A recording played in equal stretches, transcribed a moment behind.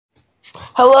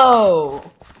Hello,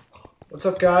 What's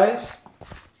up, guys?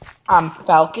 I'm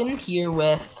Falcon here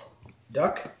with,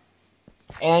 Duck?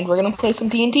 and we're gonna play some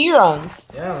TNT run.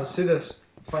 Yeah, let's do this.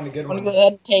 Let's find a good I'm one. gonna go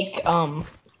ahead and take,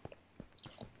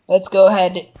 let's go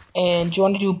ahead and do you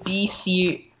want to do B,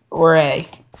 C, or A?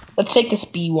 Let's take this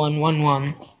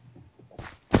B111.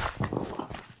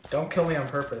 Don't kill me on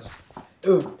purpose.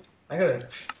 Ooh, I gotta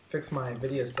fix my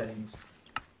video settings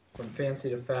from fancy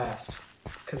to fast,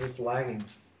 because it's lagging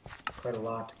quite a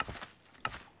lot.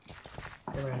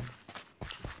 Hey man.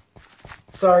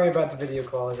 Sorry about the video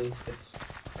quality.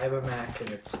 I have a Mac and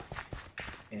it's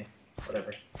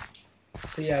whatever.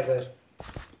 So yeah, the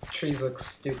trees look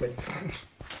stupid.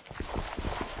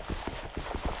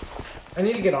 I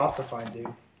need to get off the find, dude.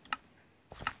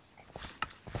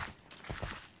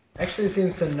 Actually, it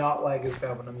seems to not lag as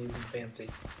bad when I'm using fancy.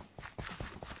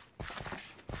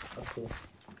 Oh, cool.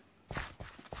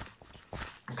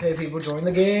 Okay, people, join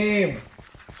the game!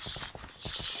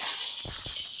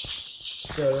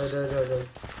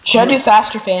 Should I do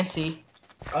fast or fancy?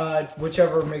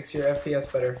 Whichever makes your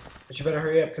FPS better. But you better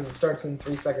hurry up, because it starts in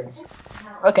 3 seconds.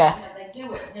 Okay.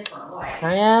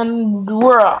 And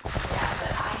we're up.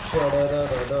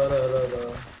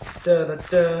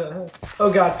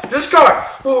 Oh god, this car!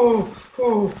 Ooh,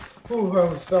 I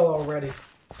almost fell already.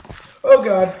 Oh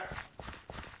god.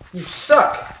 You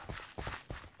suck!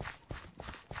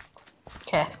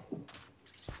 Okay.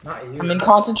 Not you. I'm in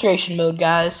concentration mode,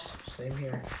 guys. Same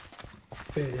here.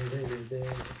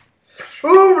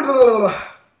 Ooh,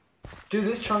 dude,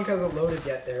 this chunk hasn't loaded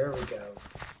yet. There we go.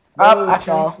 Load, I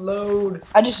chunks, fell. load.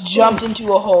 I just jumped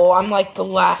into a hole. I'm like the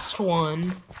last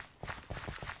one.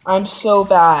 I'm so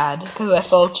bad because I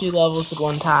fell 2 levels at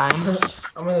one time.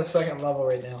 I'm in the 2nd level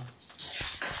right now.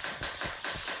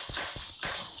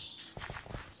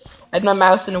 I had my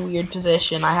mouse in a weird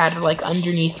position. I had it like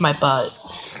underneath my butt.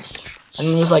 And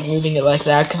it was like moving it like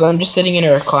that because I'm just sitting in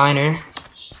a recliner.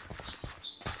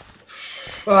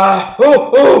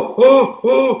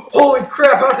 Holy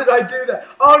crap, how did I do that?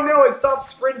 Oh no, I stopped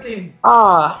sprinting.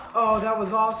 Oh, that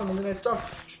was awesome, and then I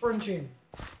stopped sprinting.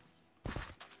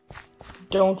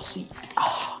 Don't see.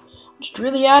 Oh, I'm just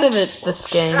really out of it this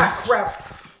game. Ah, crap.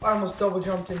 I almost double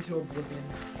jumped into oblivion.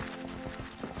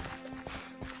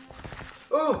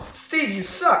 Oh, Steve, you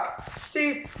suck.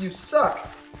 Steve, you suck.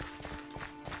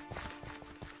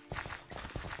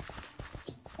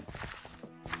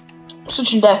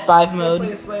 Switching to F5 mode.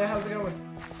 Hey, Slayer, how's it going?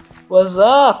 What's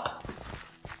up?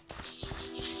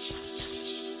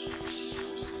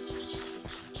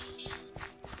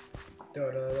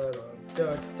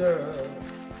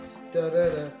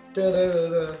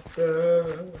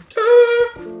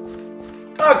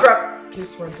 Oh crap! Keep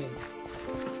sprinting.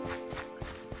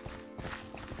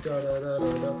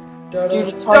 Dude,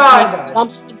 it's hard to make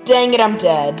jumps. Dang it, I'm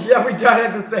dead. Yeah, we died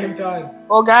at the same time.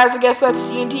 Well, guys, I guess that's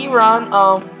TNT run.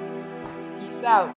 Peace out.